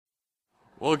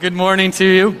Well, good morning to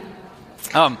you.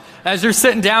 As you're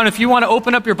sitting down, if you want to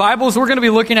open up your Bibles, we're going to be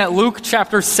looking at Luke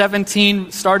chapter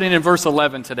 17, starting in verse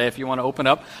 11 today, if you want to open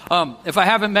up. If I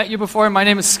haven't met you before, my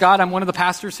name is Scott. I'm one of the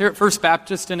pastors here at First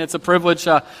Baptist, and it's a privilege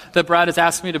that Brad has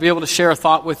asked me to be able to share a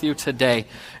thought with you today.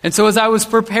 And so as I was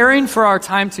preparing for our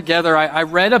time together, I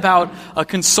read about a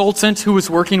consultant who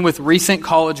was working with recent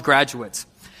college graduates.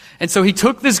 And so he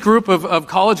took this group of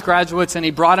college graduates and he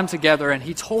brought them together and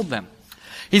he told them,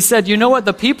 he said, you know what,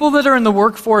 the people that are in the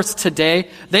workforce today,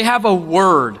 they have a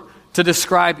word to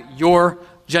describe your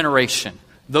generation,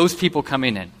 those people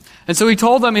coming in. And so he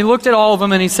told them, he looked at all of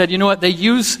them and he said, you know what, they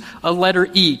use a letter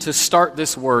E to start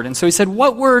this word. And so he said,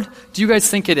 what word do you guys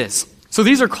think it is? So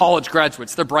these are college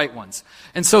graduates, they're bright ones.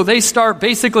 And so they start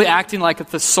basically acting like a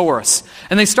thesaurus.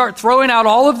 And they start throwing out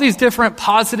all of these different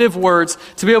positive words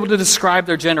to be able to describe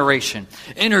their generation.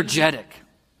 Energetic,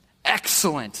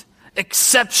 excellent,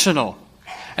 exceptional.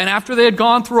 And after they had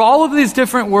gone through all of these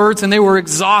different words and they were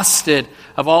exhausted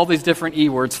of all these different E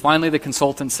words, finally the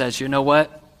consultant says, you know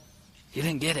what? You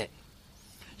didn't get it.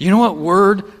 You know what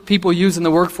word people use in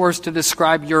the workforce to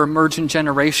describe your emerging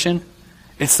generation?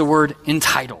 It's the word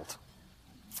entitled.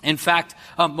 In fact,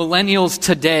 millennials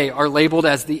today are labeled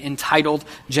as the entitled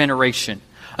generation.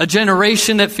 A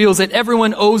generation that feels that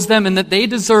everyone owes them and that they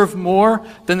deserve more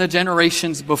than the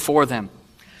generations before them.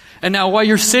 And now while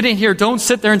you're sitting here, don't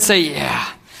sit there and say,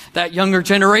 yeah, that younger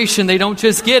generation, they don't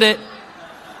just get it.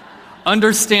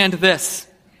 Understand this,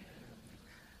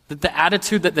 that the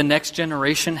attitude that the next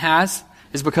generation has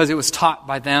is because it was taught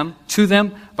by them, to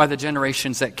them, by the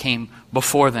generations that came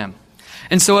before them.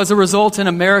 And so as a result in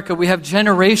America, we have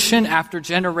generation after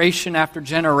generation after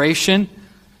generation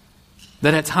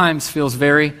that at times feels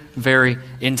very, very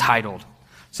entitled.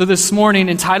 So this morning,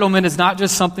 entitlement is not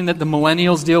just something that the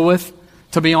millennials deal with.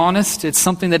 To be honest, it's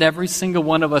something that every single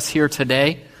one of us here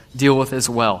today deal with as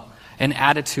well, an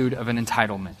attitude of an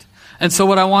entitlement. And so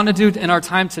what I want to do in our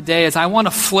time today is I want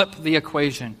to flip the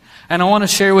equation. And I want to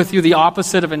share with you the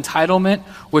opposite of entitlement,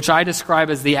 which I describe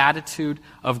as the attitude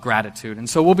of gratitude. And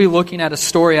so we'll be looking at a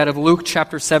story out of Luke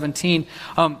chapter 17,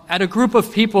 at a group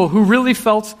of people who really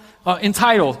felt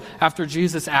entitled after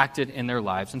Jesus acted in their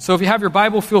lives. And so if you have your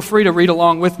Bible, feel free to read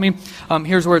along with me.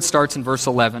 Here's where it starts in verse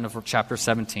 11 of chapter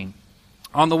 17.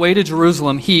 On the way to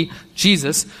Jerusalem, he,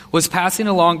 Jesus, was passing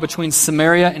along between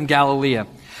Samaria and Galilee.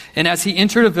 And as he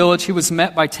entered a village, he was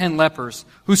met by 10 lepers,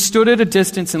 who stood at a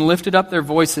distance and lifted up their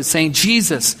voices, saying,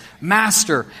 Jesus,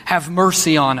 Master, have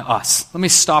mercy on us. Let me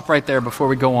stop right there before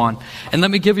we go on. And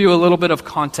let me give you a little bit of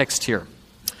context here.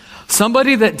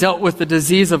 Somebody that dealt with the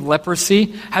disease of leprosy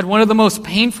had one of the most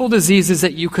painful diseases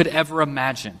that you could ever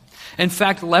imagine. In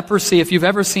fact, leprosy, if you've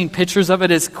ever seen pictures of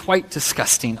it, is quite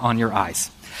disgusting on your eyes.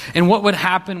 And what would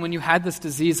happen when you had this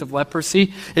disease of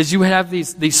leprosy is you would have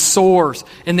these sores,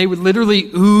 and they would literally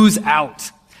ooze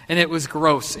out, and it was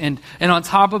gross. And on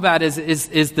top of that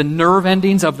is the nerve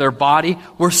endings of their body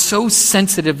were so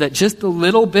sensitive that just a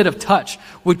little bit of touch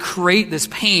would create this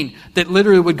pain that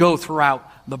literally would go throughout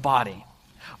the body.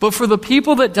 But for the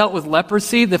people that dealt with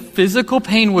leprosy, the physical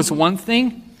pain was one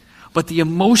thing, but the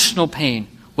emotional pain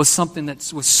was something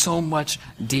that was so much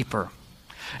deeper.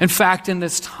 In fact, in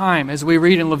this time, as we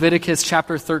read in Leviticus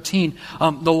chapter 13,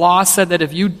 the law said that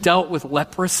if you dealt with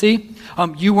leprosy,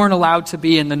 you weren't allowed to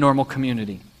be in the normal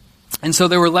community. And so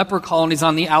there were leper colonies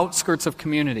on the outskirts of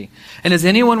community. And as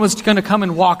anyone was going to come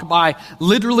and walk by,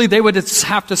 literally they would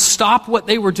have to stop what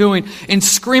they were doing and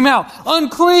scream out,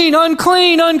 unclean,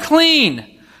 unclean,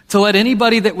 unclean, to let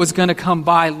anybody that was going to come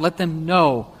by, let them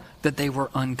know that they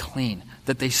were unclean,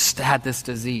 that they had this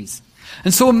disease.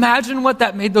 And so imagine what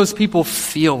that made those people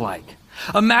feel like.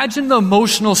 Imagine the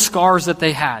emotional scars that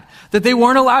they had, that they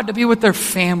weren't allowed to be with their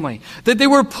family, that they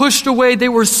were pushed away, they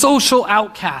were social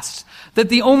outcasts, that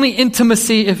the only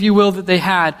intimacy, if you will, that they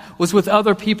had was with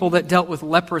other people that dealt with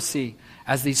leprosy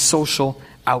as these social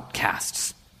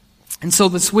outcasts. And so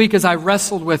this week as I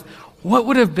wrestled with what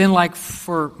would have been like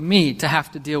for me to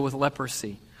have to deal with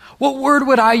leprosy, what word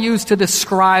would I use to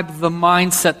describe the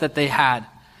mindset that they had?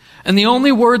 And the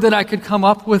only word that I could come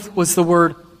up with was the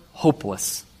word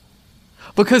hopeless.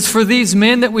 Because for these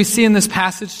men that we see in this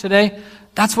passage today,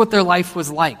 that's what their life was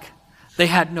like. They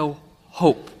had no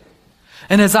hope.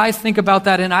 And as I think about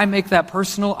that and I make that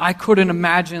personal, I couldn't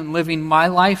imagine living my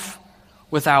life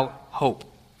without hope.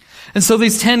 And so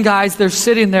these 10 guys, they're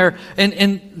sitting there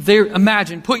and they're,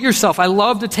 imagine, put yourself, I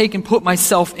love to take and put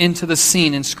myself into the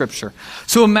scene in Scripture.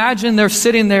 So imagine they're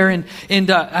sitting there and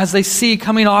as they see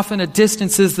coming off in a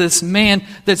distance is this man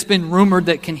that's been rumored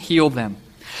that can heal them.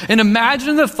 And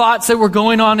imagine the thoughts that were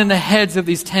going on in the heads of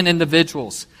these 10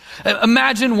 individuals.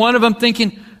 Imagine one of them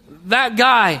thinking, that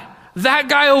guy, That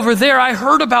guy over there, I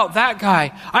heard about that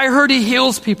guy. I heard he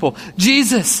heals people.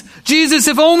 Jesus,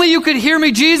 if only you could hear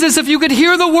me. Jesus, if you could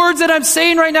hear the words that I'm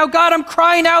saying right now. God, I'm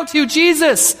crying out to you.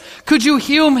 Jesus, could you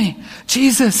heal me?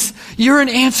 Jesus, you're an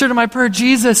answer to my prayer.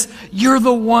 Jesus, you're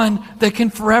the one that can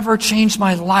forever change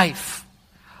my life.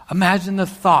 Imagine the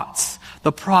thoughts,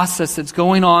 the process that's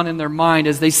going on in their mind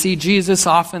as they see Jesus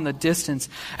off in the distance,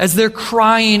 as they're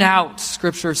crying out,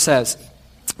 Scripture says,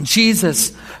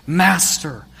 Jesus,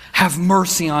 Master, have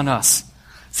mercy on us.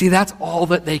 See, that's all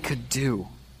that they could do.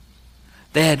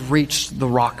 They had reached the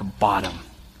rock bottom.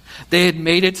 They had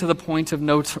made it to the point of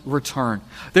no return.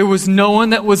 There was no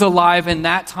one that was alive in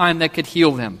that time that could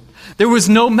heal them. There was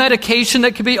no medication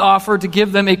that could be offered to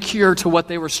give them a cure to what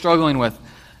they were struggling with.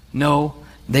 No,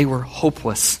 they were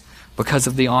hopeless because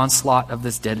of the onslaught of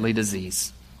this deadly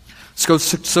disease. So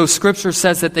Scripture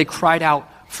says that they cried out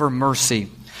for mercy.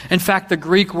 In fact, the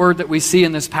Greek word that we see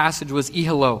in this passage was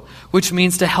ihalo, which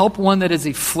means to help one that is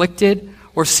afflicted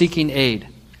or seeking aid.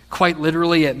 Quite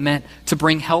literally, it meant to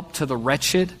bring help to the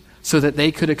wretched so that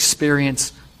they could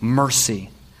experience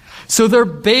mercy. So they're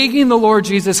begging the Lord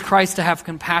Jesus Christ to have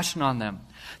compassion on them,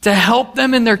 to help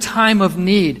them in their time of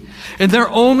need. And their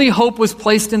only hope was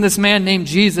placed in this man named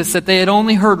Jesus that they had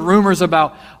only heard rumors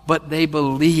about, but they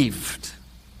believed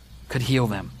could heal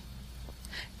them.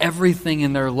 Everything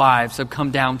in their lives have come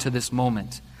down to this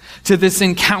moment, to this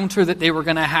encounter that they were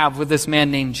going to have with this man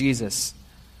named Jesus.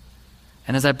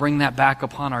 And as I bring that back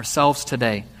upon ourselves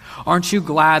today, aren't you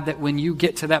glad that when you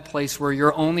get to that place where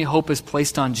your only hope is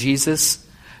placed on Jesus,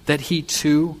 that He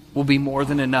too will be more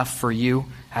than enough for you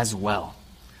as well?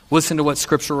 Listen to what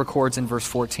Scripture records in verse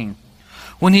 14.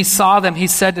 When He saw them, He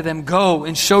said to them, "Go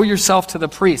and show yourself to the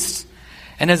priests."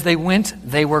 And as they went,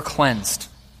 they were cleansed.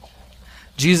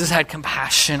 Jesus had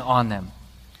compassion on them.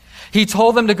 He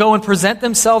told them to go and present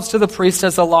themselves to the priest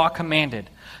as the law commanded.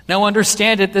 Now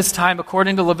understand, at this time,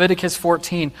 according to Leviticus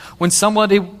 14, when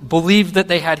somebody believed that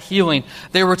they had healing,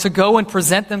 they were to go and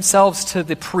present themselves to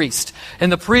the priest.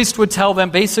 And the priest would tell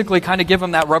them, basically kind of give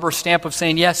them that rubber stamp of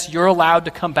saying, yes, you're allowed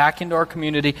to come back into our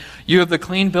community. You have the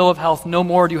clean bill of health. No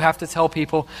more do you have to tell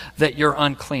people that you're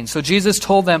unclean. So Jesus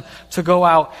told them to go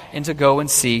out and to go and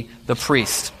see the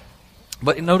priest.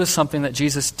 But notice something that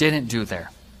Jesus didn't do there.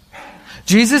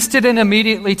 Jesus didn't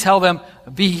immediately tell them,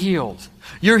 be healed.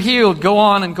 You're healed. Go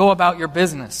on and go about your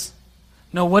business.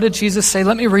 No, what did Jesus say?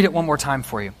 Let me read it one more time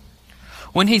for you.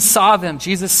 When He saw them,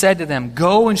 Jesus said to them,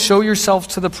 "Go and show yourselves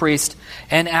to the priest."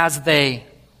 And as they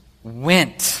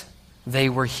went, they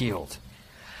were healed.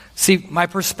 See, my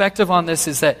perspective on this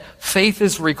is that faith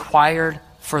is required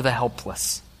for the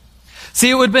helpless. See,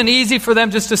 it would have been easy for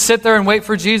them just to sit there and wait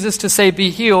for Jesus to say, be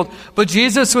healed. But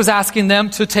Jesus was asking them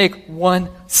to take one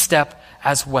step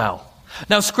as well.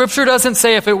 Now, Scripture doesn't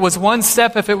say if it was one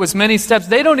step, if it was many steps.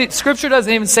 Scripture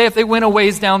doesn't even say if they went a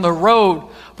ways down the road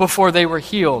before they were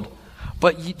healed.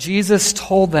 But Jesus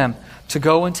told them to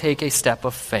go and take a step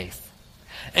of faith.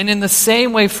 And in the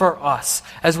same way for us,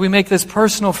 as we make this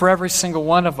personal for every single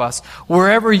one of us,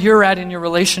 wherever you're at in your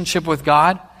relationship with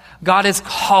God, God is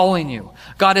calling you.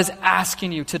 God is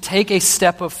asking you to take a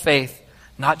step of faith,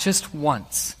 not just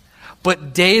once,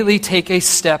 but daily take a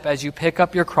step as you pick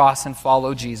up your cross and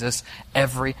follow Jesus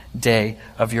every day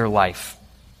of your life.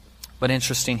 But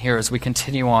interesting here as we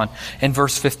continue on in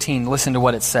verse 15, listen to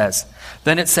what it says.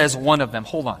 Then it says one of them.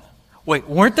 Hold on. Wait,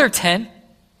 weren't there 10?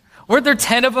 Weren't there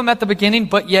 10 of them at the beginning?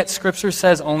 But yet Scripture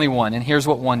says only one. And here's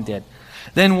what one did.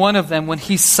 Then one of them, when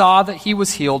he saw that he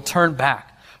was healed, turned back,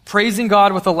 praising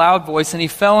God with a loud voice, and he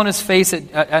fell on his face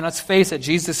at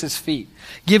Jesus' feet,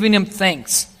 giving Him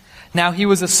thanks. Now he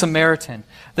was a Samaritan.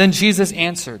 Then Jesus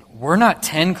answered, "Were not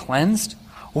 10 cleansed?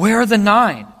 Where are the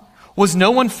 9? Was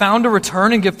no one found to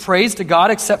return and give praise to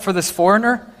God except for this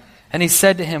foreigner?" And He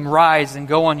said to him, "Rise and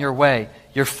go on your way.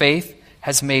 Your faith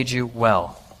has made you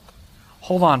well."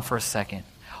 Hold on for a second.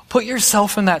 Put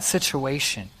yourself in that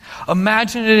situation.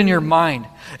 Imagine it in your mind.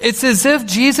 It's as if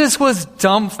Jesus was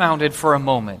dumbfounded for a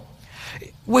moment.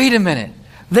 Wait a minute.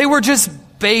 They were just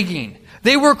begging.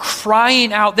 They were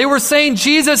crying out. They were saying,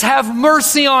 "Jesus, have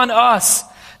mercy on us."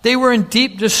 They were in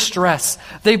deep distress.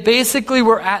 They basically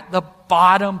were at the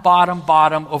bottom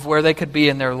of where they could be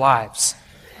in their lives.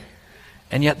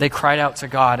 And yet they cried out to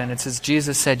God. And it's as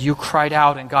Jesus said, "You cried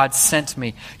out and God sent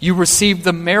me. You received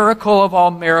the miracle of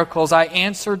all miracles. I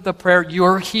answered the prayer.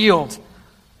 You're healed."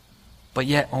 But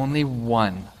yet only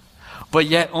one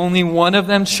of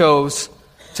them chose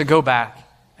to go back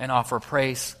and offer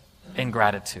praise and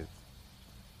gratitude.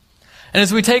 And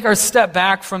as we take our step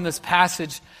back from this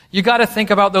passage, you got to think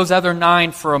about those other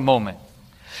 9 for a moment.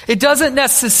 It doesn't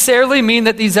necessarily mean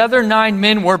that these other 9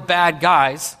 men were bad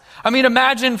guys. I mean,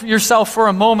 imagine yourself for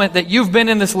a moment that you've been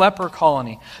in this leper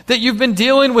colony, that you've been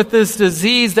dealing with this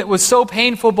disease that was so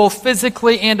painful both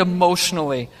physically and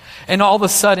emotionally, and all of a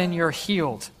sudden you're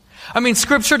healed. I mean,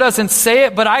 Scripture doesn't say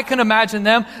it, but I can imagine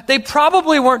them. They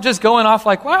probably weren't just going off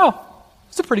like, wow,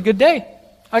 it's a pretty good day.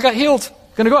 I got healed.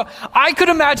 Gonna go out. I could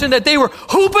imagine that they were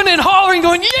hooping and hollering,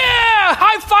 going, yeah,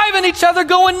 high-fiving each other,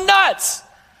 going nuts,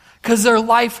 because their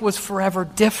life was forever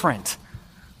different.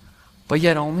 But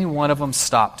yet only one of them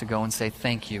stopped to go and say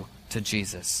thank you to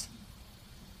Jesus.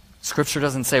 Scripture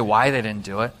doesn't say why they didn't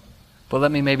do it, but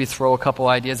let me maybe throw a couple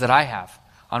ideas that I have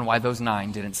on why those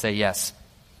 9 didn't say yes.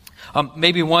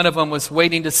 Maybe one of them was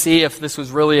waiting to see if this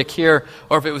was really a cure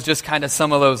or if it was just kind of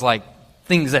some of those like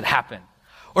things that happen.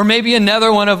 Or maybe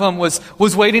another one of them was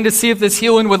waiting to see if this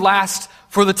healing would last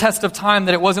for the test of time,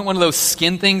 that it wasn't one of those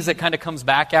skin things that kind of comes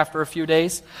back after a few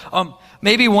days.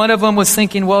 Maybe one of them was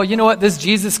thinking, well, you know what, this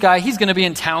Jesus guy, he's going to be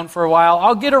in town for a while.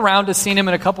 I'll get around to seeing him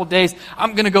in a couple days.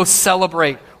 I'm going to go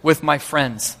celebrate with my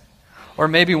friends. Or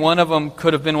maybe one of them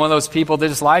could have been one of those people that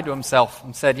just lied to himself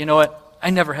and said, you know what, I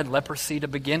never had leprosy to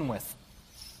begin with.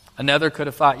 Another could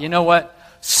have thought, you know what,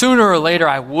 sooner or later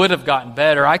I would have gotten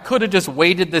better. I could have just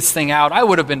waited this thing out. I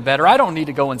would have been better. I don't need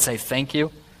to go and say thank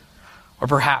you. Or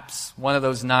perhaps one of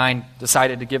those 9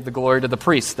 decided to give the glory to the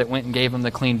priest that went and gave him the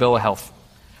clean bill of health.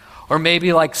 Or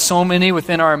maybe like so many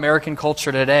within our American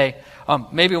culture today,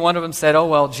 maybe one of them said, oh,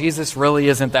 well, Jesus really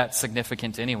isn't that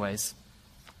significant anyways.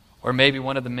 Or maybe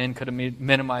one of the men could have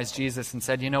minimized Jesus and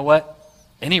said, you know what?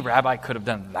 Any rabbi could have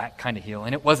done that kind of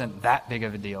healing. It wasn't that big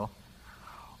of a deal.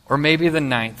 Or maybe the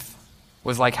 9th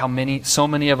was like how so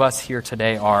many of us here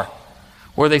today are,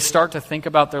 where they start to think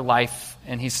about their life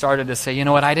and he started to say, you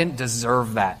know what, I didn't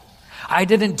deserve that. I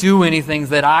didn't do anything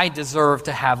that I deserve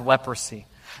to have leprosy.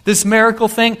 This miracle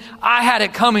thing, I had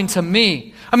it coming to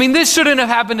me. I mean, this shouldn't have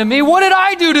happened to me. What did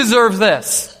I do to deserve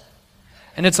this?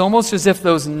 And it's almost as if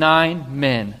those 9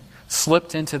 men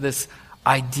slipped into this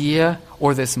idea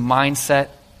or this mindset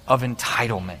of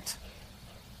entitlement.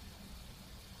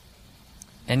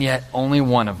 And yet only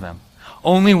one of them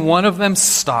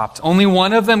stopped. Only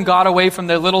one of them got away from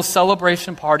their little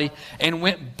celebration party and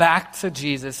went back to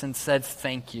Jesus and said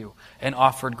thank you and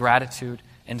offered gratitude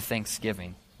and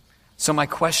thanksgiving. So my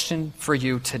question for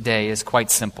you today is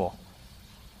quite simple.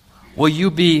 Will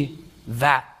you be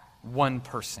that one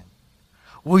person?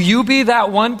 Will you be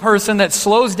that one person that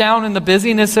slows down in the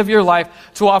busyness of your life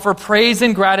to offer praise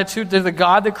and gratitude to the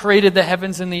God that created the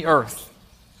heavens and the earth?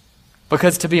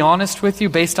 Because to be honest with you,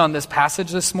 based on this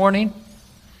passage this morning,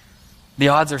 the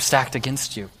odds are stacked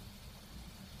against you.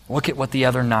 Look at what the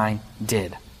other 9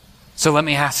 did. So let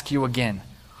me ask you again.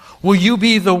 Will you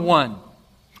be the one?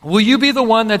 Will you be the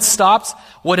one that stops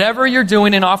whatever you're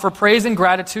doing and offer praise and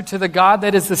gratitude to the God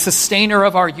that is the sustainer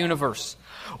of our universe?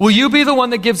 Will you be the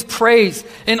one that gives praise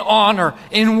and honor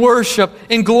and worship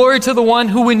and glory to the one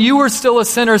who, when you were still a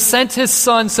sinner, sent his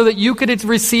Son so that you could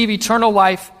receive eternal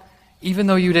life even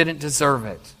though you didn't deserve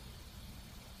it?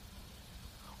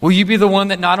 Will you be the one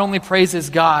that not only praises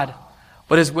God,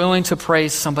 but is willing to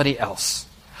praise somebody else?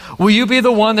 Will you be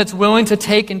the one that's willing to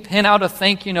take and pin out a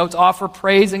thank you note to offer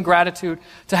praise and gratitude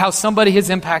to how somebody has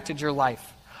impacted your life?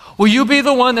 Will you be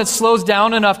the one that slows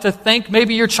down enough to thank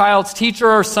maybe your child's teacher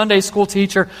or Sunday school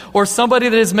teacher or somebody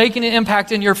that is making an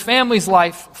impact in your family's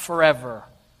life forever?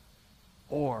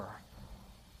 Or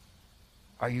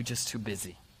are you just too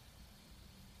busy?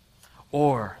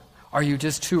 Or are you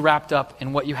just too wrapped up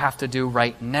in what you have to do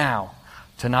right now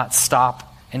to not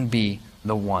stop and be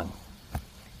the one?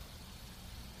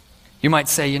 You might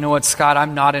say, you know what, Scott,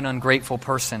 I'm not an ungrateful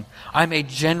person. I'm a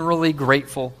generally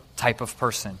grateful type of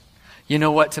person. You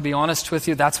know what, to be honest with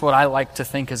you, that's what I like to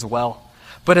think as well.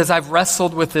 But as I've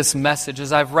wrestled with this message,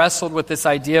 as I've wrestled with this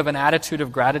idea of an attitude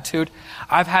of gratitude,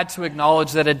 I've had to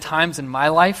acknowledge that at times in my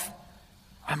life,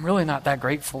 I'm really not that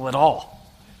grateful at all.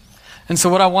 And so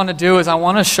what I want to do is I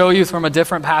want to show you from a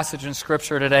different passage in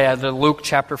Scripture today, out of Luke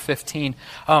chapter 15,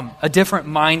 a different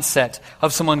mindset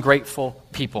of some ungrateful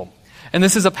people. And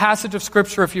this is a passage of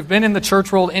Scripture, if you've been in the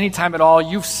church world any time at all,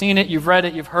 you've seen it, you've read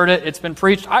it, you've heard it, it's been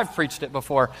preached, I've preached it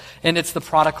before, and it's the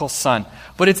prodigal son.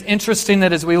 But it's interesting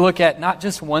that as we look at not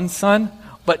just one son,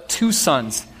 but 2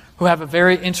 sons who have a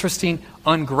very interesting,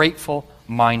 ungrateful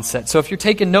mindset. So if you're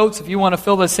taking notes, if you want to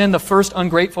fill this in, the first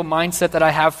ungrateful mindset that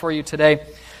I have for you today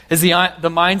is the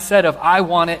mindset of, I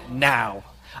want it now.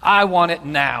 I want it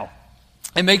now.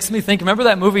 It makes me think, remember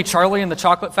that movie Charlie and the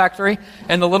Chocolate Factory?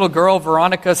 And the little girl,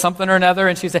 Veronica something or another,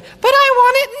 and she said, but I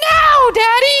want it now,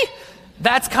 Daddy!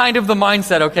 That's kind of the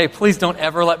mindset. Okay, please don't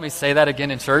ever let me say that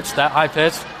again in church, that high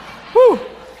pitch. Whew.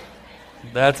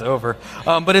 That's over.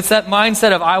 But it's that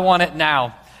mindset of, I want it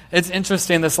now. It's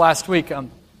interesting, this last week,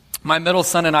 my middle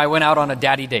son and I went out on a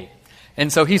daddy date.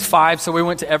 And so he's 5, so we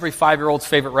went to every 5-year-old's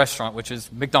favorite restaurant, which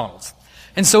is McDonald's.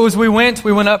 And so as we went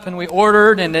up and we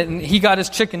ordered, and he got his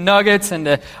chicken nuggets,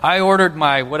 and I ordered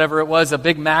my, whatever it was, a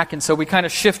Big Mac. And so we kind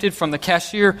of shifted from the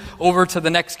cashier over to the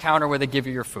next counter where they give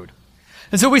you your food.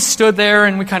 And so we stood there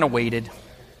and we kind of waited.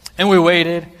 And we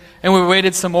waited. And we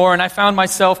waited some more, and I found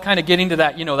myself kind of getting to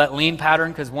that, that lean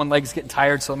pattern, because one leg's getting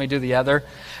tired, so let me do the other.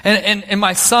 And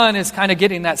my son is kind of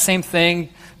getting that same thing,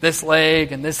 this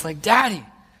leg and this leg. Daddy,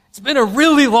 it's been a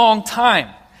really long time.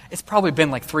 It's probably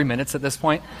been like 3 minutes at this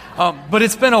point, but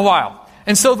it's been a while.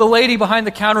 And so the lady behind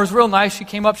the counter was real nice. She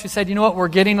came up, she said, you know what, we're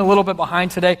getting a little bit behind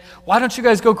today. Why don't you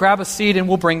guys go grab a seat and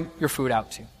we'll bring your food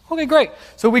out to you. Okay, great.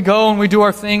 So we go and we do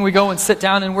our thing. We go and sit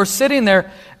down, and we're sitting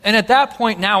there. And at that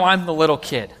point now I'm the little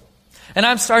kid. And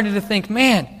I'm starting to think,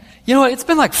 man, you know what? It's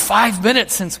been like 5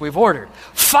 minutes since we've ordered.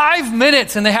 5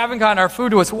 minutes and they haven't gotten our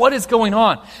food to us. What is going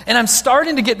on? And I'm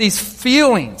starting to get these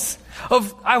feelings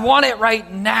of, I want it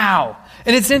right now.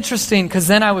 And it's interesting because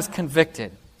then I was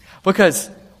convicted. Because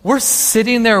we're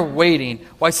sitting there waiting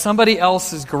while somebody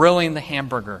else is grilling the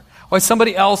hamburger. While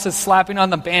somebody else is slapping on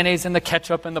the mayonnaise and the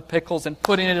ketchup and the pickles and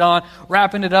putting it on,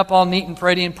 wrapping it up all neat and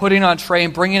pretty and putting it on a tray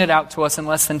and bringing it out to us in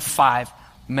less than 5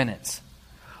 minutes.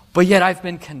 But yet I've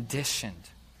been conditioned.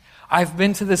 I've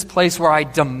been to this place where I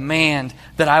demand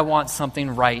that I want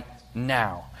something right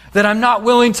now. That I'm not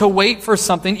willing to wait for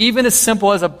something, even as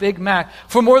simple as a Big Mac,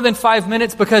 for more than 5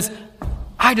 minutes because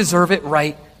I deserve it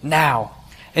right now.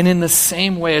 And in the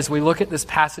same way, as we look at this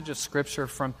passage of Scripture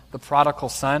from the prodigal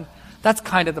son, that's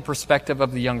kind of the perspective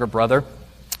of the younger brother.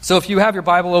 So if you have your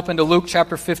Bible open to Luke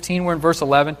chapter 15, we're in verse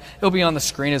 11. It'll be on the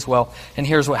screen as well. And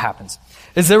here's what happens.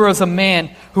 There was a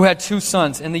man who had 2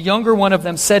 sons, and the younger one of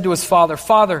them said to his father,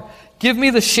 Father, give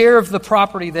me the share of the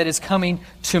property that is coming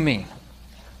to me.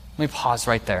 Let me pause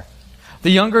right there. The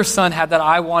younger son had that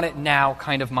I want it now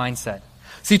kind of mindset.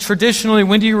 See, traditionally,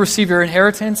 when do you receive your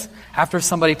inheritance? After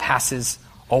somebody passes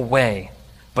away.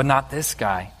 But not this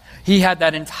guy. He had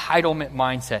that entitlement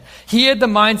mindset. He had the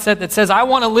mindset that says, I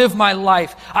want to live my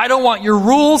life. I don't want your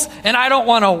rules, and I don't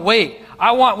want to wait.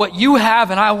 I want what you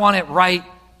have, and I want it right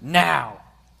now.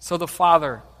 So the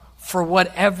father, for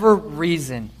whatever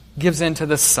reason, gives in to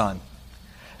the son.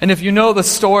 And if you know the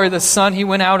story, the son, he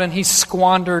went out and he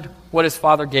squandered what his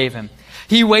father gave him.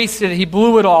 He wasted it. He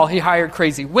blew it all. He hired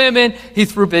crazy women. He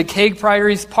threw big cake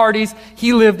parties.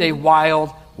 He lived a wild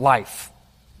life.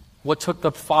 What took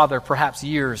the father perhaps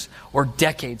years or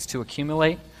decades to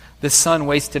accumulate, the son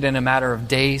wasted in a matter of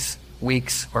days,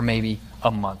 weeks, or maybe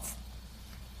a month.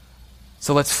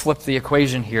 So let's flip the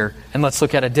equation here and let's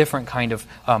look at a different kind of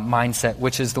mindset,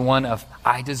 which is the one of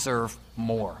I deserve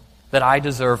more. That I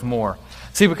deserve more.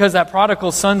 See, because that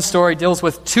prodigal son story deals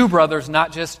with 2 brothers,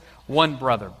 not just one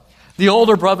brother. The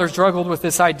older brother struggled with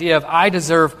this idea of I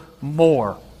deserve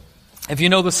more. If you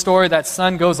know the story, that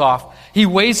son goes off. He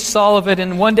wastes all of it,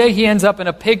 and one day he ends up in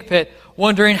a pig pit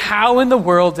wondering, how in the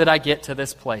world did I get to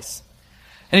this place?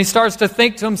 And he starts to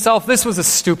think to himself, this was a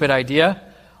stupid idea.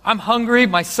 I'm hungry.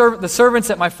 The servants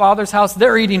at my father's house,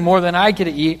 they're eating more than I get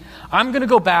to eat. I'm going to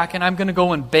go back and I'm going to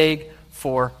go and beg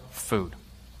for food.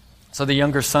 So the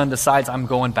younger son decides, I'm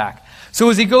going back. So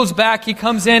as he goes back, he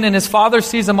comes in and his father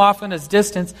sees him off in his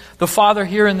distance. The father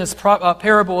here in this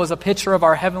parable is a picture of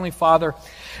our Heavenly Father.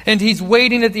 And he's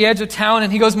waiting at the edge of town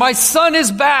and he goes, my son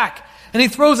is back. And he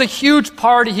throws a huge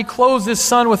party. He clothes his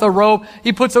son with a robe.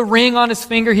 He puts a ring on his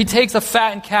finger. He takes a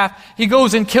fattened calf. He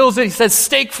goes and kills it. He says,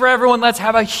 steak for everyone. Let's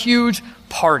have a huge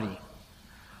party.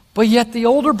 But yet the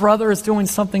older brother is doing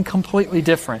something completely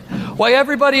different. While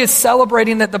everybody is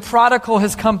celebrating that the prodigal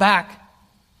has come back,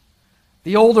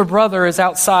 the older brother is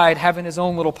outside having his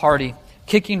own little party,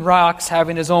 kicking rocks,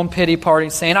 having his own pity party,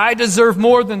 saying, I deserve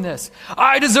more than this.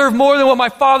 I deserve more than what my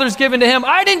father's given to him.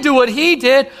 I didn't do what he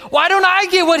did. Why don't I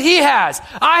get what he has?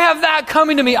 I have that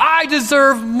coming to me. I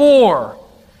deserve more.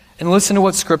 And listen to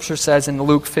what Scripture says in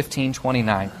Luke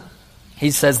 15:29.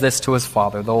 He says this to his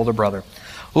father, the older brother.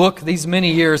 Look, these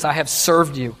many years I have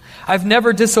served you. I've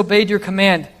never disobeyed your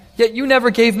command, yet you never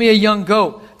gave me a young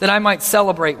goat that I might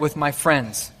celebrate with my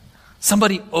friends.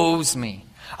 Somebody owes me.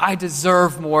 I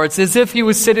deserve more. It's as if he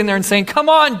was sitting there and saying, come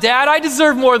on, Dad, I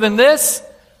deserve more than this.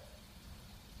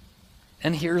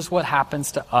 And here's what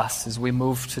happens to us as we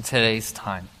move to today's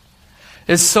time.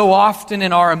 Is so often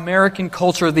in our American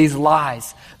culture, these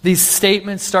lies, these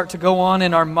statements start to go on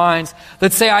in our minds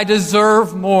that say, I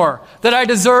deserve more, that I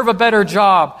deserve a better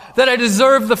job, that I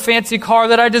deserve the fancy car,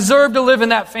 that I deserve to live in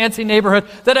that fancy neighborhood,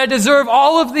 that I deserve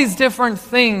all of these different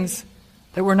things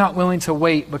that we're not willing to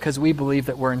wait because we believe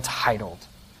that we're entitled.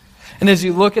 And as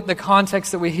you look at the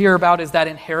context that we hear about is that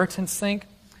inheritance thing,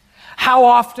 how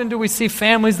often do we see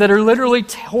families that are literally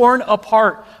torn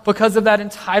apart because of that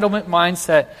entitlement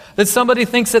mindset, that somebody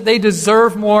thinks that they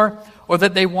deserve more or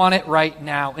that they want it right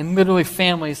now, and literally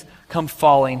families come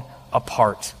falling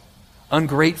apart.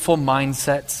 Ungrateful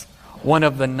mindsets, one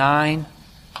of the 9,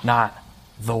 not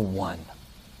the 1.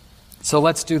 So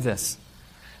let's do this.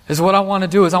 Is what I want to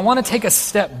do is I want to take a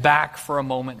step back for a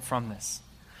moment from this.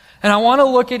 And I want to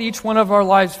look at each one of our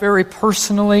lives very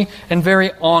personally and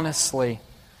very honestly.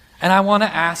 And I want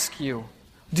to ask you,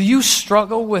 do you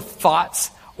struggle with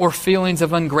thoughts or feelings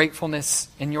of ungratefulness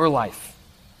in your life?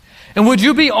 And would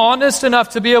you be honest enough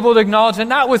to be able to acknowledge it,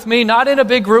 not with me, not in a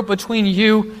big group, between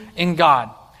you and God?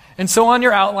 And so on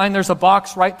your outline, there's a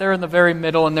box right there in the very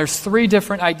middle, and there's 3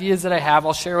 different ideas that I have.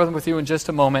 I'll share them with you in just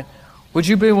a moment. Would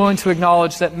you be willing to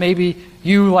acknowledge that maybe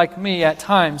you, like me, at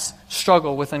times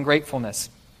struggle with ungratefulness?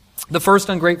 The first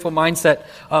ungrateful mindset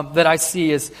that I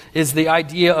see is the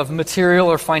idea of material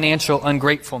or financial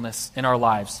ungratefulness in our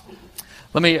lives.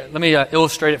 Let me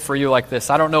illustrate it for you like this.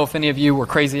 I don't know if any of you were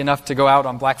crazy enough to go out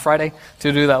on Black Friday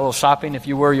to do that little shopping. If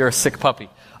you were, you're a sick puppy.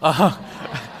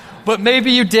 But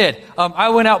maybe you did. I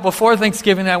went out before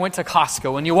Thanksgiving and I went to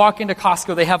Costco. When you walk into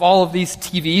Costco, they have all of these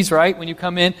TVs, right? When you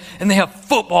come in, and they have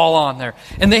football on there.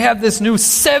 And they have this new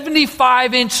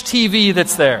 75-inch TV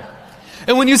that's there.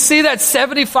 And when you see that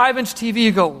 75-inch TV,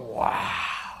 you go, wow.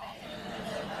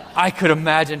 I could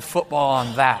imagine football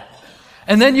on that.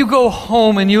 And then you go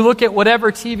home and you look at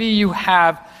whatever TV you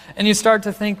have and you start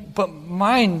to think, but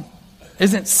mine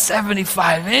isn't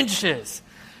 75 inches.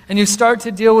 And you start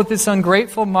to deal with this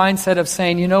ungrateful mindset of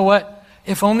saying, you know what?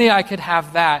 If only I could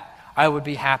have that, I would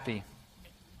be happy.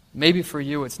 Maybe for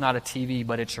you it's not a TV,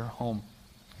 but it's your home.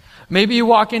 Maybe you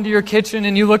walk into your kitchen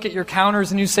and you look at your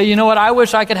counters and you say, you know what, I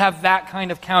wish I could have that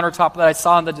kind of countertop that I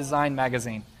saw in the design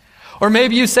magazine. Or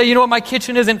maybe you say, you know what, my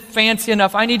kitchen isn't fancy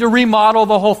enough. I need to remodel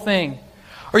the whole thing.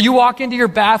 Or you walk into your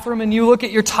bathroom and you look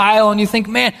at your tile and you think,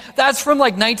 man, that's from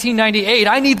like 1998.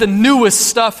 I need the newest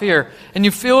stuff here. And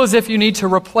you feel as if you need to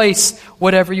replace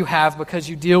whatever you have because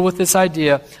you deal with this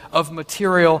idea of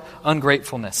material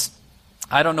ungratefulness.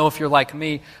 I don't know if you're like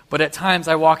me, but at times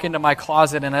I walk into my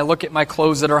closet and I look at my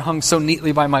clothes that are hung so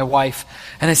neatly by my wife,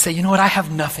 and I say, you know what, I have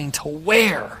nothing to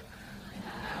wear.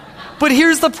 But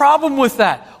here's the problem with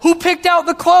that. Who picked out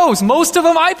the clothes? Most of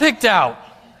them I picked out.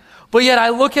 But yet I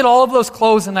look at all of those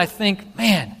clothes and I think,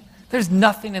 man, there's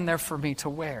nothing in there for me to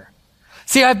wear.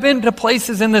 See, I've been to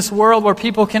places in this world where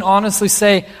people can honestly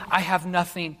say, I have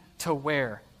nothing to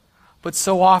wear. But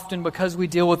so often, because we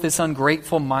deal with this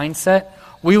ungrateful mindset,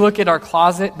 we look at our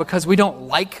closet because we don't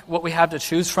like what we have to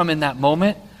choose from in that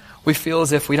moment. We feel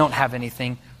as if we don't have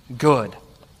anything good.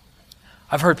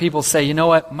 I've heard people say, you know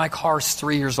what, my car's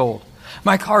 3 years old.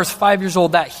 My car's 5 years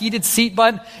old. That heated seat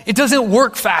button, it doesn't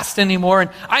work fast anymore, and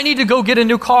I need to go get a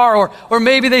new car. Or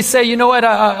maybe they say, you know what,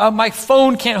 my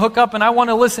phone can't hook up and I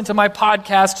want to listen to my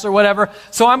podcasts or whatever,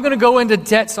 so I'm going to go into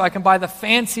debt so I can buy the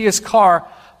fanciest car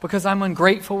because I'm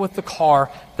ungrateful with the car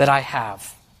that I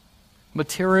have.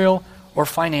 Material or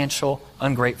financial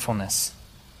ungratefulness.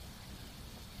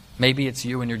 Maybe it's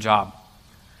you and your job.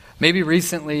 Maybe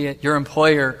recently your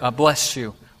employer blessed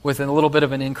you with a little bit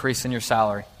of an increase in your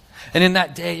salary. And in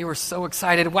that day you were so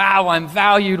excited. Wow, I'm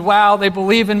valued. Wow, they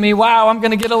believe in me. Wow, I'm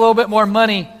going to get a little bit more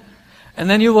money. And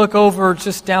then you look over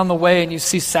just down the way and you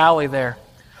see Sally there,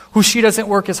 who she doesn't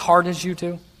work as hard as you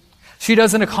do. She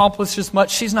doesn't accomplish as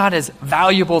much. She's not as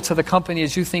valuable to the company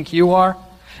as you think you are.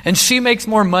 And she makes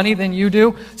more money than you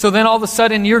do. So then all of a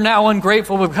sudden you're now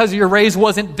ungrateful because your raise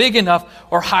wasn't big enough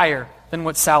or higher than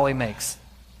what Sally makes.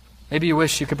 Maybe you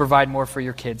wish you could provide more for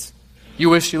your kids. You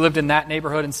wish you lived in that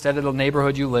neighborhood instead of the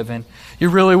neighborhood you live in. You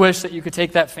really wish that you could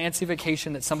take that fancy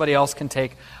vacation that somebody else can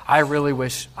take. I really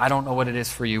wish, I don't know what it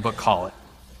is for you, but call it.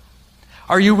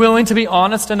 Are you willing to be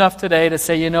honest enough today to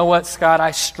say, you know what, Scott,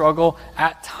 I struggle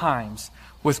at times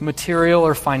with material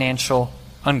or financial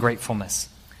ungratefulness?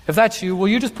 If that's you, will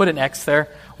you just put an X there?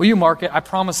 Will you mark it? I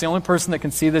promise the only person that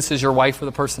can see this is your wife or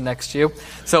the person next to you.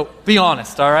 So be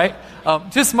honest, all right?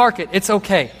 Just mark it. It's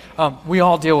okay. We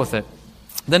all deal with it.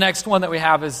 The next one that we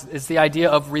have is the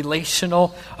idea of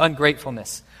relational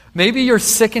ungratefulness. Maybe you're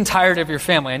sick and tired of your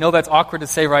family. I know that's awkward to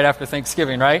say right after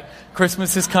Thanksgiving, right?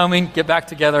 Christmas is coming. Get back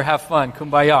together. Have fun.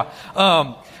 Kumbaya.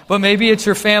 But maybe it's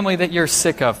your family that you're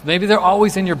sick of. Maybe they're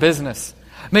always in your business.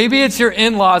 Maybe it's your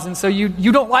in-laws, and so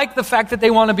you don't like the fact that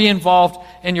they want to be involved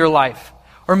in your life.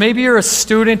 Or maybe you're a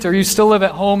student or you still live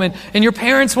at home and your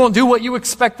parents won't do what you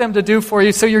expect them to do for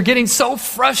you, so you're getting so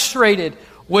frustrated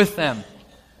with them.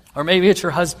 Or maybe it's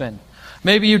your husband.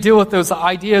 Maybe you deal with those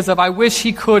ideas of, I wish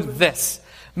he could this.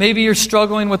 Maybe you're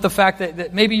struggling with the fact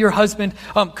that maybe your husband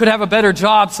could have a better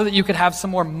job so that you could have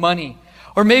some more money.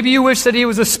 Or maybe you wish that he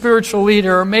was a spiritual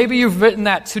leader. Or maybe you've written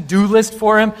that to-do list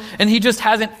for him and he just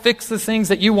hasn't fixed the things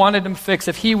that you wanted him to fix.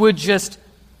 If he would just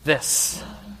this.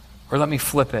 Or let me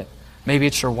flip it. Maybe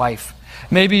it's your wife.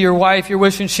 Maybe your wife, you're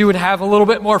wishing she would have a little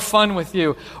bit more fun with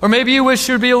you. Or maybe you wish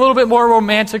she would be a little bit more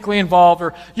romantically involved.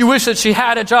 Or you wish that she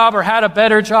had a job or had a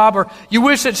better job. Or you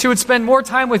wish that she would spend more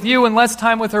time with you and less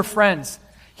time with her friends.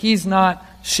 He's not,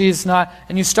 she's not.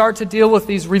 And you start to deal with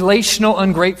these relational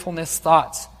ungratefulness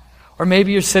thoughts. Or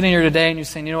maybe you're sitting here today and you're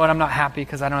saying, you know what, I'm not happy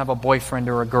because I don't have a boyfriend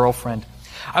or a girlfriend.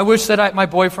 I wish that my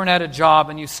boyfriend had a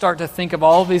job, and you start to think of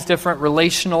all of these different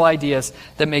relational ideas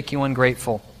that make you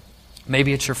ungrateful.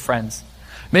 Maybe it's your friends.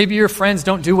 Maybe your friends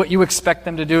don't do what you expect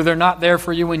them to do. They're not there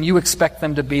for you when you expect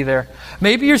them to be there.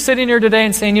 Maybe you're sitting here today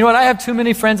and saying, you know what, I have too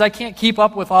many friends. I can't keep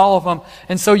up with all of them.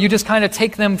 And so you just kind of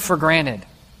take them for granted.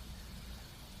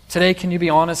 Today, can you be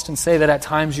honest and say that at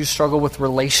times you struggle with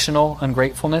relational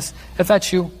ungratefulness? If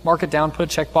that's you, mark it down,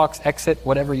 put a checkbox, exit,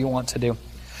 whatever you want to do.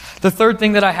 The third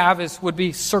thing that I have would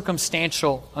be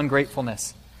circumstantial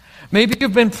ungratefulness. Maybe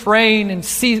you've been praying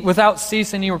without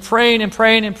ceasing. You were praying and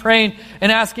praying and praying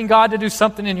and asking God to do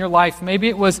something in your life. Maybe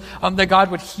it was that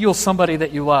God would heal somebody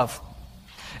that you love.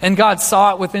 And God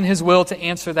saw it within His will to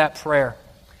answer that prayer.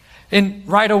 And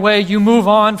right away, you move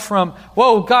on from,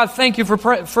 whoa, God, thank you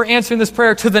for answering this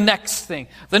prayer, to the next thing,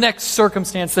 the next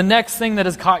circumstance, the next thing that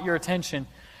has caught your attention.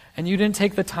 And you didn't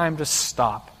take the time to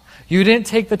stop. You didn't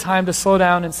take the time to slow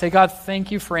down and say, God,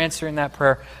 thank you for answering that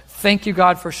prayer. Thank you,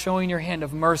 God, for showing your hand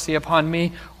of mercy upon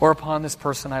me or upon this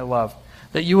person I love.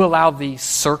 That you allow the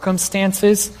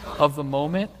circumstances of the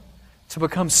moment to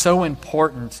become so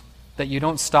important that you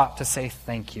don't stop to say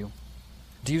thank you.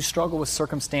 Do you struggle with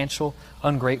circumstantial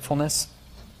ungratefulness?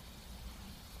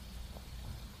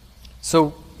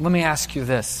 So let me ask you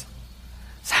this.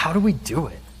 How do we do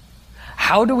it?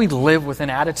 How do we live with an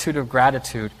attitude of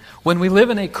gratitude when we live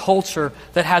in a culture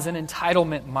that has an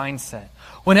entitlement mindset?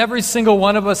 When every single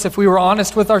one of us, if we were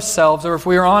honest with ourselves or if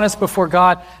we were honest before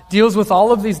God, deals with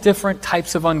all of these different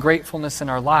types of ungratefulness in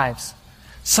our lives.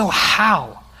 So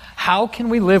how? How can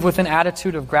we live with an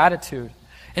attitude of gratitude?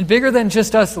 And bigger than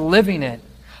just us living it,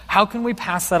 how can we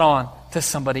pass that on to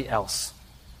somebody else?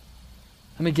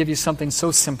 Let me give you something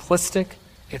so simplistic,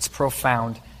 it's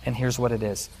profound, and here's what it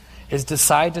is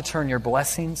decide to turn your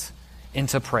blessings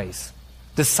into praise.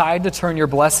 Decide to turn your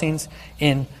blessings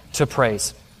into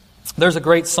praise. There's a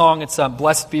great song, it's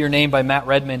Blessed Be Your Name by Matt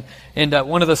Redman, and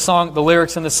one of the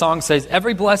lyrics in the song says,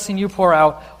 every blessing you pour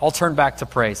out, I'll turn back to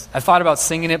praise. I thought about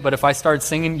singing it, but if I started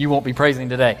singing, you won't be praising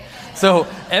today. So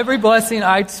every blessing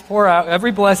I pour out,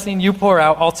 every blessing you pour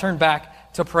out, I'll turn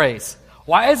back to praise.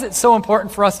 Why is it so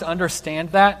important for us to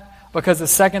understand that? Because the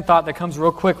second thought that comes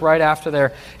real quick right after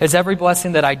there is every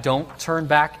blessing that I don't turn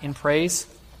back in praise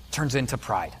turns into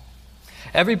pride.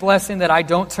 Every blessing that I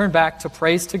don't turn back to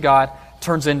praise to God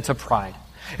turns into pride.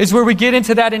 It's where we get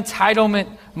into that entitlement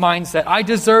mindset. I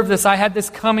deserve this. I had this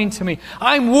coming to me.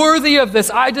 I'm worthy of this.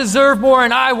 I deserve more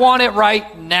and I want it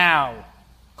right now.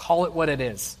 Call it what it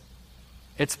is.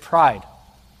 It's pride.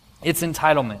 It's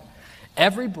entitlement.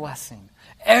 Every blessing,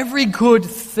 every good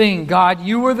thing, God,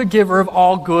 you are the giver of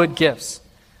all good gifts.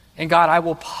 And God, I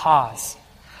will pause.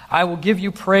 I will give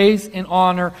you praise and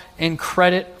honor and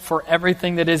credit for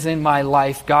everything that is in my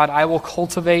life. God, I will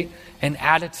cultivate an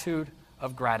attitude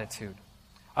of gratitude.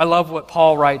 I love what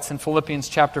Paul writes in Philippians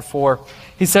chapter 4.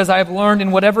 He says, I have learned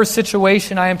in whatever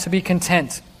situation I am to be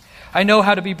content. I know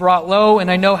how to be brought low and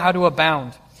I know how to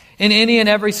abound. In any and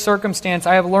every circumstance,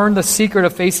 I have learned the secret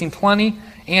of facing plenty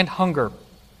and hunger,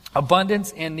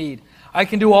 abundance and need. I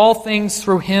can do all things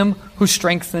through Him who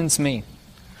strengthens me.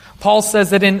 Paul says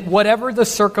that in whatever the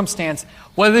circumstance,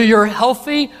 whether you're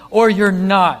healthy or you're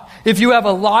not, if you have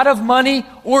a lot of money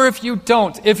or if you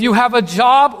don't, if you have a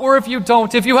job or if you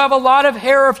don't, if you have a lot of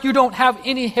hair or if you don't have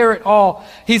any hair at all,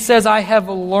 he says, I have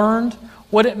learned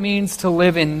what it means to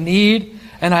live in need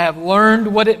and I have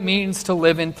learned what it means to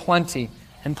live in plenty.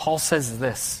 And Paul says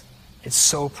this, it's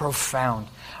so profound.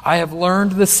 I have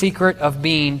learned the secret of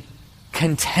being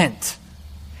content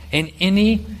in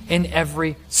any and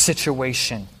every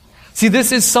situation. See,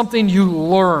 this is something you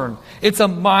learn. It's a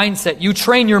mindset. You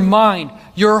train your mind,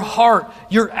 your heart,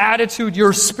 your attitude,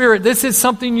 your spirit. This is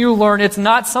something you learn. It's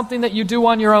not something that you do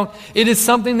on your own. It is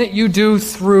something that you do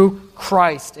through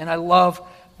Christ. And I love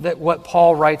that what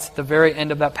Paul writes at the very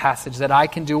end of that passage, that I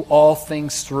can do all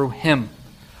things through Him,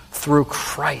 through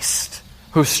Christ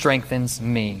who strengthens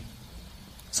me.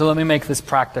 So let me make this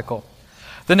practical.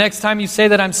 The next time you say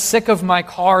that I'm sick of my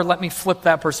car, let me flip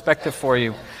that perspective for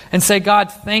you. and say,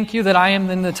 God, thank you that I am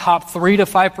in the top 3 to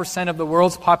 5% of the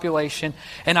world's population,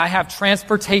 and I have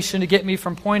transportation to get me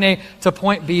from point A to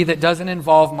point B that doesn't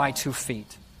involve my 2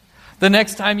 feet. The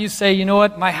next time you say, you know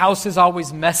what, my house is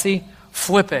always messy,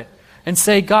 flip it and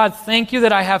say, God, thank you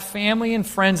that I have family and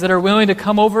friends that are willing to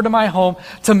come over to my home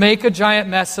to make a giant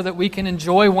mess so that we can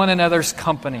enjoy one another's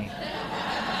company.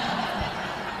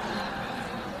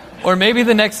 Or maybe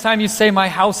the next time you say, my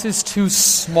house is too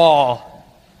small,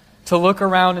 to look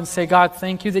around and say, God,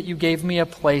 thank you that you gave me a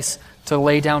place to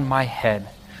lay down my head.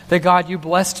 That God, you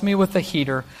blessed me with a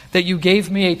heater, that you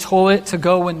gave me a toilet to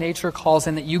go when nature calls,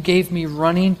 and that you gave me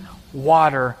running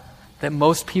water that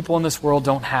most people in this world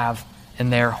don't have in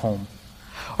their home.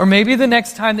 Or maybe the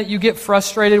next time that you get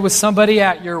frustrated with somebody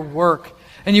at your work,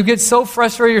 and you get so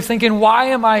frustrated, you're thinking, why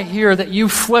am I here? That you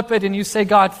flip it and you say,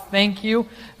 God, thank you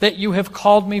that you have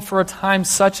called me for a time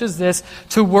such as this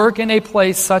to work in a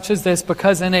place such as this,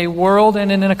 because in a world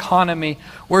and in an economy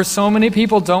where so many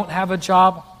people don't have a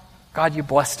job, God, you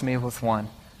blessed me with one,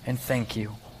 and thank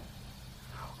you.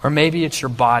 Or maybe it's your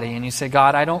body and you say,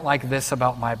 God, I don't like this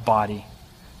about my body.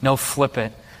 No, flip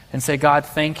it and say, God,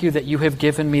 thank you that you have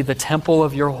given me the temple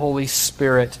of your Holy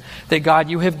Spirit. That, God,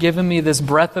 you have given me this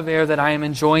breath of air that I am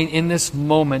enjoying in this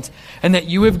moment. And that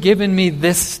you have given me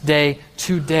this day,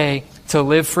 today, to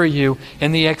live for you.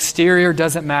 And the exterior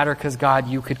doesn't matter because, God,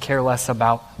 you could care less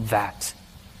about that.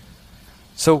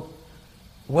 So,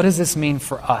 what does this mean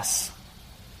for us?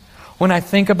 When I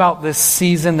think about this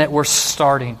season that we're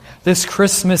starting, this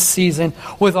Christmas season,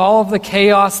 with all of the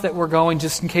chaos that we're going,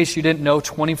 just in case you didn't know,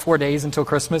 24 days until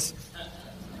Christmas,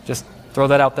 just throw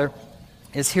that out there,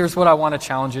 is here's what I want to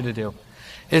challenge you to do,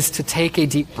 is to take a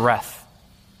deep breath,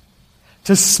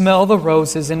 to smell the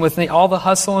roses, and with all the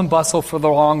hustle and bustle for the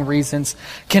wrong reasons,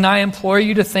 can I implore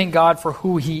you to thank God for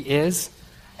who He is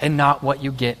and not what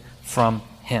you get from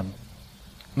Him.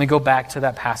 Let me go back to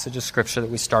that passage of Scripture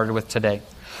that we started with today.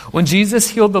 When Jesus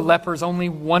healed the lepers, only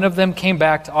one of them came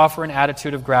back to offer an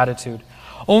attitude of gratitude.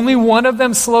 Only one of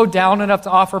them slowed down enough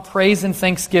to offer praise and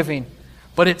thanksgiving.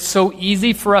 But it's so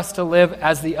easy for us to live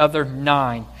as the other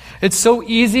 9. It's so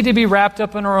easy to be wrapped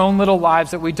up in our own little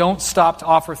lives that we don't stop to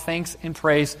offer thanks and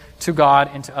praise to God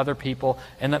and to other people.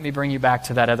 And let me bring you back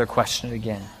to that other question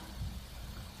again.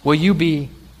 Will you be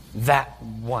that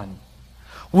one?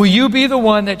 Will you be the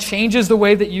one that changes the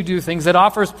way that you do things, that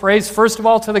offers praise, first of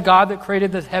all, to the God that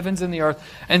created the heavens and the earth,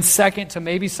 and second, to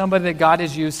maybe somebody that God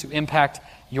has used to impact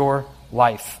your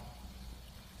life?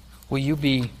 Will you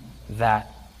be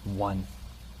that one?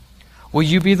 Will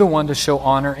you be the one to show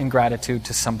honor and gratitude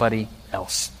to somebody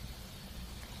else?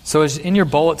 So as in your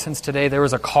bulletins today, there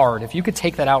was a card. If you could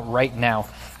take that out right now.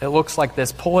 It looks like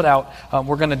this. Pull it out.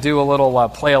 We're going to do a little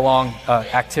play-along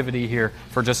activity here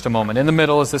for just a moment. In the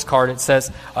middle is this card. It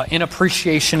says, in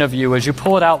appreciation of you. As you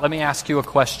pull it out, let me ask you a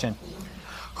question.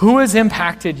 Who has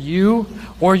impacted you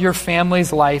or your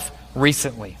family's life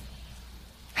recently?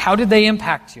 How did they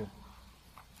impact you?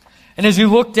 And as you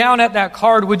look down at that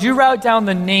card, would you write down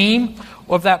the name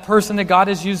of that person that God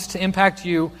has used to impact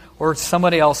you or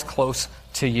somebody else close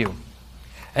to you?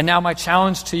 And now my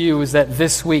challenge to you is that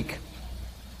this week,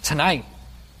 tonight,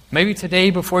 maybe today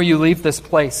before you leave this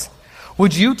place,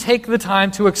 would you take the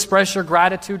time to express your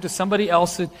gratitude to somebody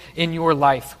else in your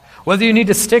life? Whether you need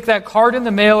to stick that card in the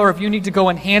mail or if you need to go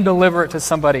and hand deliver it to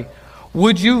somebody,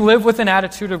 would you live with an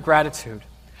attitude of gratitude?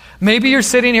 Maybe you're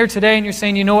sitting here today and you're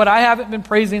saying, you know what, I haven't been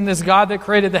praising this God that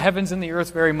created the heavens and the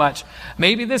earth very much.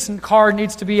 Maybe this card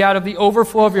needs to be out of the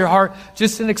overflow of your heart,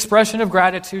 just an expression of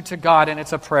gratitude to God, and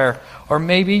it's a prayer. Or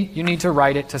maybe you need to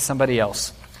write it to somebody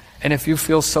else. And if you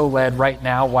feel so led right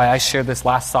now why I share this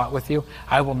last thought with you,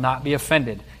 I will not be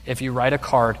offended if you write a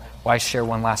card why I share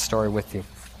one last story with you.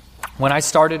 When I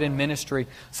started in ministry,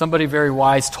 somebody very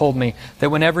wise told me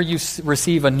that whenever you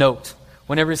receive a note,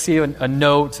 whenever you see a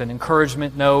note, an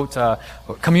encouragement note, a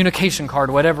communication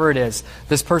card, whatever it is,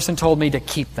 this person told me to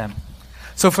keep them.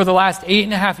 So for the last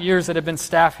 8.5 years that I've been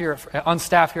on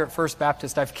staff here at First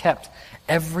Baptist, I've kept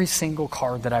every single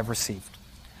card that I've received.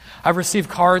 I've received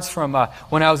cards from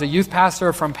when I was a youth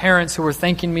pastor, from parents who were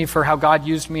thanking me for how God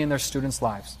used me in their students'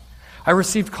 lives. I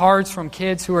received cards from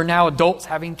kids who are now adults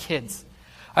having kids.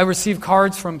 I received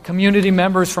cards from community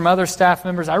members, from other staff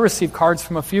members. I received cards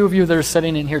from a few of you that are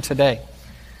sitting in here today.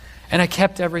 And I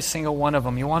kept every single one of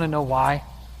them. You want to know why?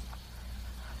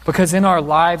 Because in our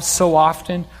lives so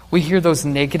often, we hear those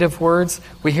negative words,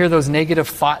 we hear those negative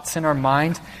thoughts in our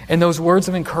mind, and those words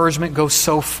of encouragement go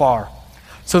so far.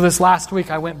 So this last week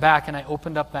I went back and I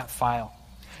opened up that file.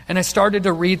 And I started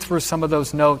to read through some of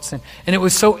those notes. And it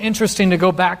was so interesting to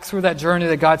go back through that journey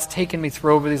that God's taken me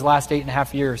through over these last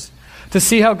 8.5 years. to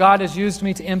see how God has used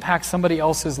me to impact somebody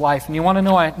else's life. And you want to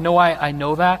know why I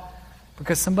know that?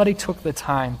 Because somebody took the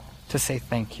time to say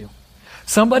thank you.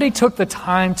 Somebody took the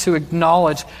time to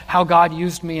acknowledge how God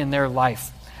used me in their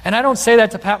life. And I don't say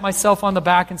that to pat myself on the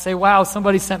back and say, wow,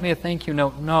 somebody sent me a thank you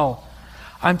note. No.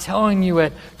 I'm telling you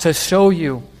it to show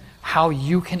you how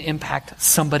you can impact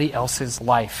somebody else's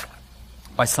life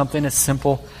by something as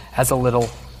simple as a little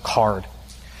card.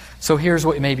 So here's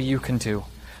what maybe you can do.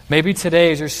 Maybe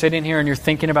today as you're sitting here and you're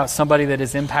thinking about somebody that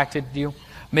has impacted you,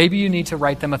 maybe you need to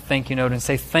write them a thank you note and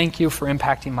say, thank you for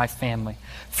impacting my family.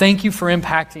 Thank you for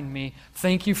impacting me.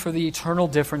 Thank you for the eternal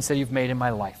difference that you've made in my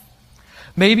life.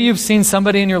 Maybe you've seen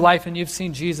somebody in your life and you've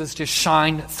seen Jesus just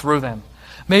shine through them.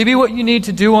 Maybe what you need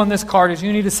to do on this card is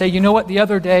you need to say, you know what, the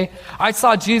other day, I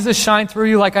saw Jesus shine through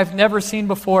you like I've never seen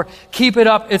before. Keep it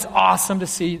up. It's awesome to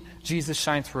see Jesus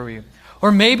shine through you.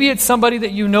 Or maybe it's somebody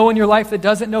that you know in your life that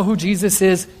doesn't know who Jesus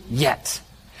is yet.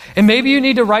 And maybe you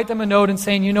need to write them a note and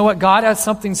saying, you know what, God has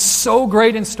something so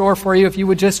great in store for you if you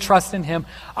would just trust in Him.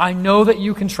 I know that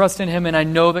you can trust in Him, and I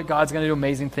know that God's going to do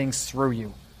amazing things through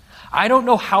you. I don't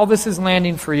know how this is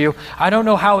landing for you. I don't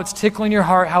know how it's tickling your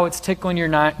heart, how it's tickling your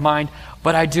mind,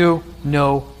 but I do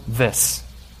know this.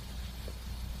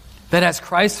 That as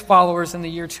Christ followers in the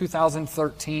year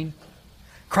 2013,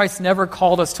 Christ never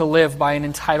called us to live by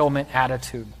an entitlement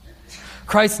attitude.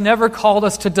 Christ never called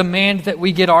us to demand that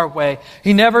we get our way.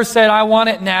 He never said, I want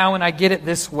it now and I get it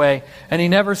this way. And He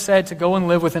never said to go and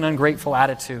live with an ungrateful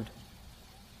attitude.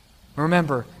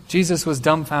 Remember, Jesus was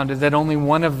dumbfounded that only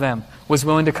one of them was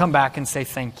willing to come back and say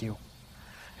thank you.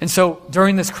 And so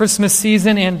during this Christmas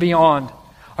season and beyond,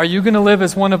 are you going to live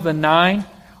as one of the 9,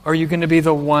 or are you going to be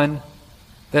the one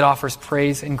that offers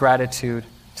praise and gratitude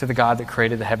to the God that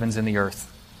created the heavens and the earth?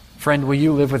 Friend, will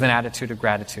you live with an attitude of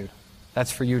gratitude?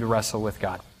 That's for you to wrestle with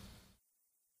God.